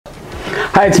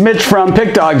Hi, it's Mitch from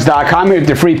Pickdawgz.com here with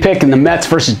the free pick in the Mets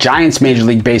versus Giants Major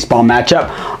League Baseball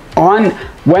matchup on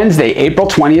Wednesday, April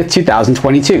 20th,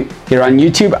 2022. Here on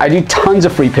YouTube, I do tons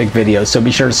of free pick videos, so be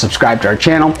sure to subscribe to our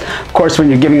channel. Of course, when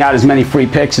you're giving out as many free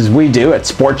picks as we do at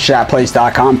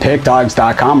sportschatplace.com,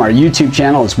 pickdawgz.com, our YouTube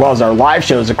channel, as well as our live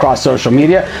shows across social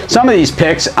media, some of these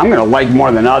picks I'm going to like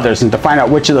more than others, and to find out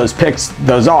which of those picks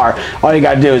those are, all you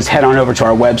got to do is head on over to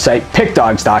our website,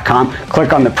 pickdawgz.com,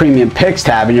 click on the Premium Picks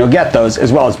tab, and you'll get those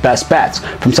as well as best bets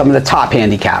from some of the top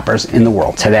handicappers in the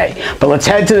world today. But let's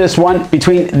head to this one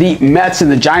between the Mets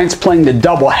and the Giants, playing the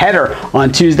doubleheader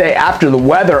on Tuesday after the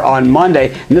weather on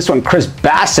Monday. And this one, Chris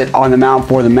Bassitt on the mound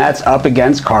for the Mets up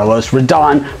against Carlos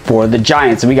Rodon for the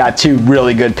Giants. And we got two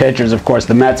really good pitchers. Of course,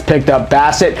 the Mets picked up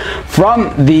Bassitt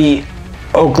from the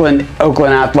Oakland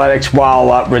Athletics,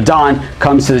 while Rodon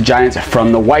comes to the Giants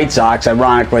from the White Sox.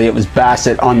 Ironically, it was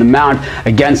Bassitt on the mound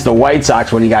against the White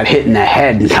Sox when he got hit in the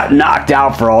head and got knocked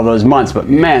out for all those months. But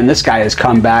man, this guy has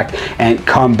come back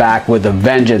with a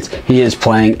vengeance. He is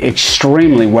playing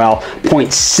extremely well.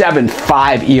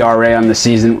 0.75 ERA on the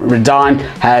season. Rodon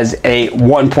has a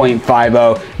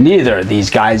 1.50. Neither of these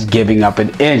guys giving up an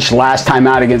inch. Last time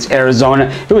out against Arizona,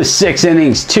 it was 6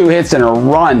 innings, 2 hits and a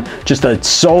run. Just a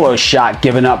solo shot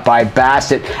given up by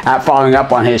Bassitt following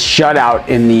up on his shutout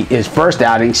in his first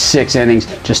outing. 6 innings,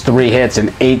 just 3 hits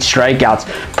and 8 strikeouts.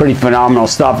 Pretty phenomenal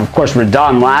stuff. Of course,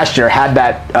 Rodon last year had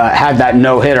that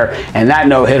no-hitter, and that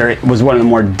no-hitter was one of the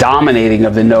more dominating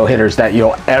of the no-hitters that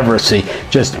you'll ever see.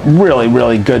 Just really,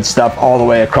 really good stuff all the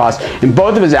way across. In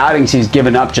both of his outings, he's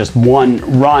given up just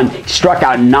 1 run. He struck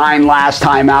out 9 last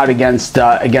time out against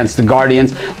the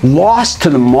Guardians. Lost to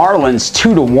the Marlins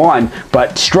 2-1,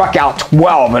 but struck out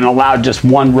 12 and allowed just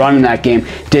 1 run in that game.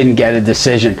 Didn't get a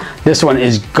decision. This one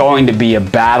is going to be a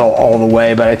battle all the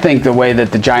way, but I think the way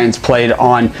that the Giants played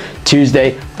on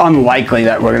Tuesday, unlikely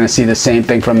that we're going to see the same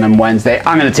thing from them Wednesday.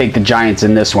 I'm going to take the Giants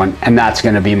in this one, and that's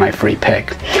going to be my free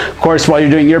pick. Of course, while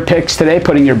you're doing your picks today,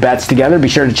 putting your bets together, be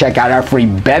sure to check out our free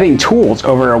betting tools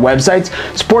over at our websites,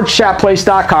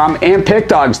 sportschatplace.com and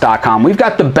pickdawgz.com. We've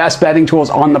got the best betting tools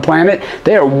on the planet.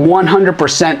 They are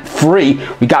 100% free.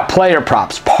 We got player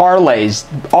props, parlays,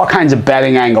 all kinds of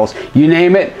betting angles. You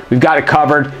name it, we've got it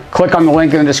covered. Click on the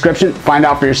link in the description, find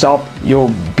out for yourself.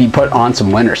 You'll be put on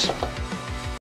some winners.